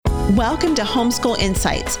Welcome to Homeschool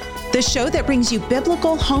Insights, the show that brings you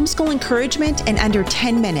biblical homeschool encouragement in under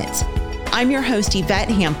 10 minutes. I'm your host, Yvette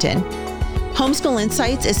Hampton. Homeschool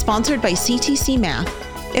Insights is sponsored by CTC Math.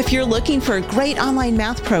 If you're looking for a great online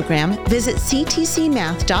math program, visit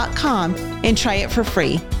ctcmath.com and try it for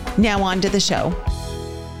free. Now on to the show.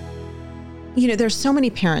 You know, there's so many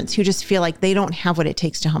parents who just feel like they don't have what it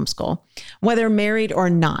takes to homeschool, whether married or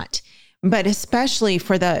not, but especially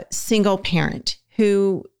for the single parent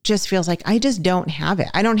who just feels like, I just don't have it.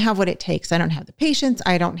 I don't have what it takes. I don't have the patience.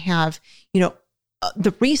 I don't have,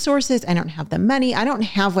 the resources. I don't have the money. I don't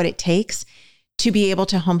have what it takes to be able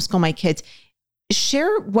to homeschool my kids.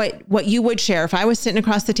 Share what you would share if I was sitting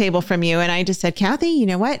across the table from you and I just said, Kathy, you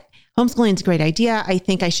know what? Homeschooling is a great idea. I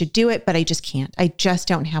think I should do it, but I just can't. I just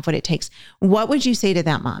don't have what it takes. What would you say to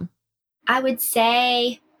that mom? I would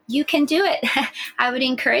say you can do it. I would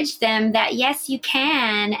encourage them that, yes, you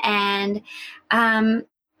can. And,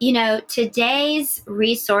 today's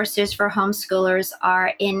resources for homeschoolers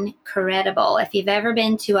are incredible. If you've ever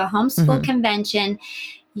been to a homeschool convention,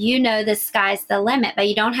 you know the sky's the limit, but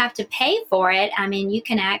you don't have to pay for it. I mean, you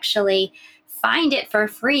can actually find it for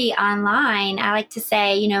free online. I like to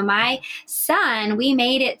say, my son, we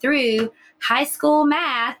made it through high school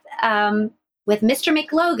math with Mr.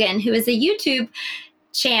 McLogan, who is a YouTube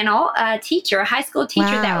channel teacher, a high school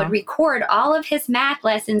teacher that would record all of his math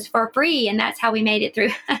lessons for free. And that's how we made it through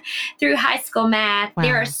high school math. Wow.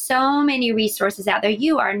 There are so many resources out there.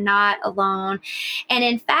 You are not alone. And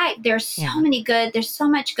in fact, there's so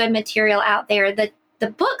much good material out there. The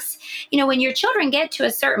books, when your children get to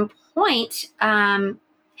a certain point,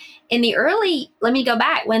 in the early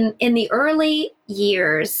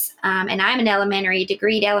years, and I'm an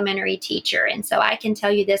degreed elementary teacher. And so I can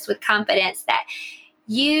tell you this with confidence that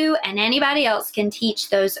you and anybody else can teach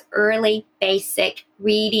those early basic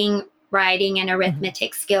reading, writing, and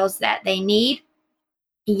arithmetic skills that they need.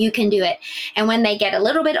 You can do it. And when they get a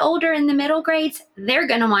little bit older in the middle grades, they're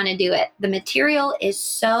going to want to do it. The material is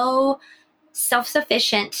so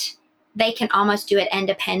self-sufficient, they can almost do it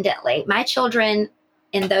independently. My children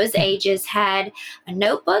in those ages had a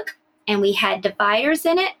notebook, and we had dividers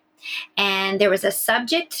in it. And there was a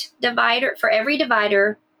subject divider. For every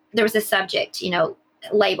divider, there was a subject,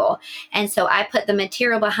 label. And so I put the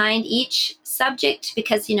material behind each subject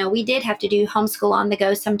because, we did have to do homeschool on the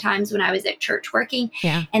go sometimes when I was at church working.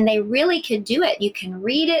 Yeah. And they really could do it. You can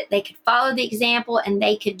read it, they could follow the example, and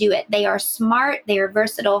they could do it. They are smart, they are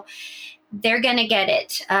versatile. They're going to get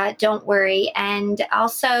it. Don't worry. And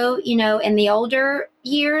also, in the older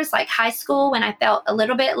years, like high school, when I felt a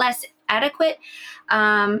little bit less adequate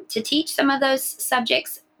to teach some of those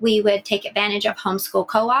subjects, we would take advantage of homeschool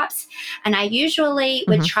co-ops. And I usually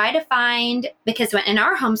would try to find, because in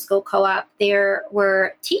our homeschool co-op, there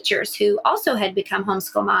were teachers who also had become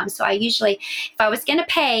homeschool moms. So if I was going to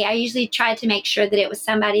pay, I usually tried to make sure that it was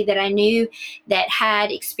somebody that I knew that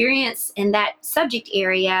had experience in that subject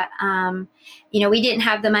area. We didn't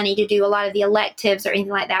have the money to do a lot of the electives or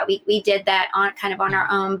anything like that. We did that on our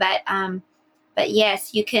own. But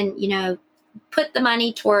yes, you can, put the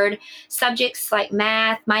money toward subjects like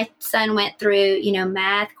math. My son went through,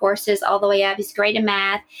 math courses all the way up. He's great in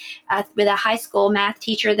math with a high school math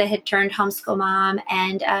teacher that had turned homeschool mom,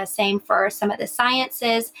 and same for some of the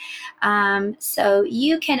sciences. So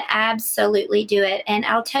you can absolutely do it. And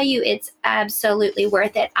I'll tell you, it's absolutely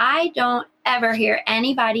worth it. I don't ever hear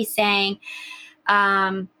anybody saying,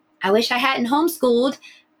 I wish I hadn't homeschooled,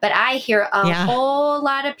 but I hear a whole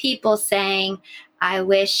lot of people saying, I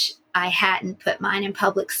wish I hadn't put mine in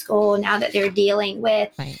public school, now that they're dealing with,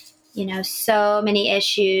 so many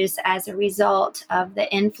issues as a result of the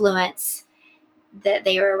influence that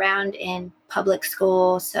they were around in public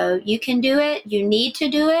school. So you can do it. You need to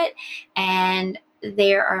do it. And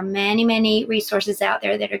there are many, many resources out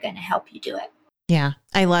there that are going to help you do it. Yeah,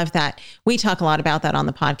 I love that. We talk a lot about that on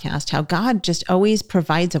the podcast, how God just always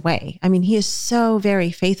provides a way. I mean, he is so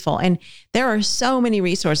very faithful. And there are so many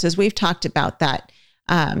resources. We've talked about that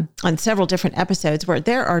on several different episodes, where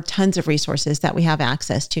there are tons of resources that we have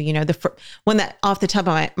access to. The one that off the top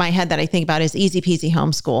of my head that I think about is Easy Peasy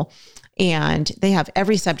Homeschool. And they have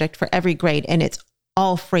every subject for every grade, and it's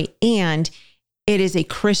all free. And it is a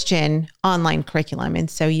Christian online curriculum. And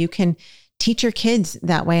so you can teach your kids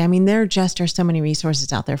that way. I mean, there just are so many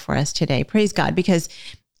resources out there for us today. Praise God, because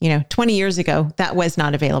 20 years ago, that was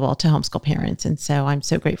not available to homeschool parents. And so I'm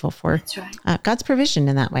so grateful for That's right. God's provision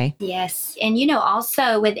in that way. Yes. And,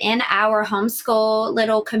 also within our homeschool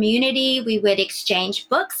little community, we would exchange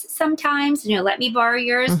books sometimes. Let me borrow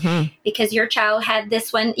yours because your child had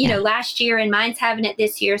this one, last year and mine's having it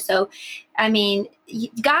this year. So,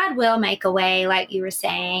 God will make a way, like you were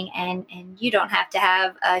saying, and you don't have to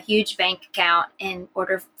have a huge bank account in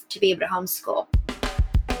order to be able to homeschool.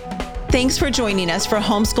 Thanks for joining us for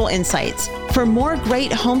Homeschool Insights. For more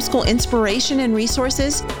great homeschool inspiration and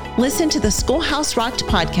resources, listen to the Schoolhouse Rocked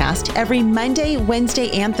podcast every Monday,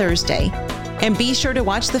 Wednesday, and Thursday. And be sure to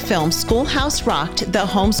watch the film Schoolhouse Rocked: The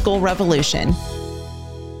Homeschool Revolution.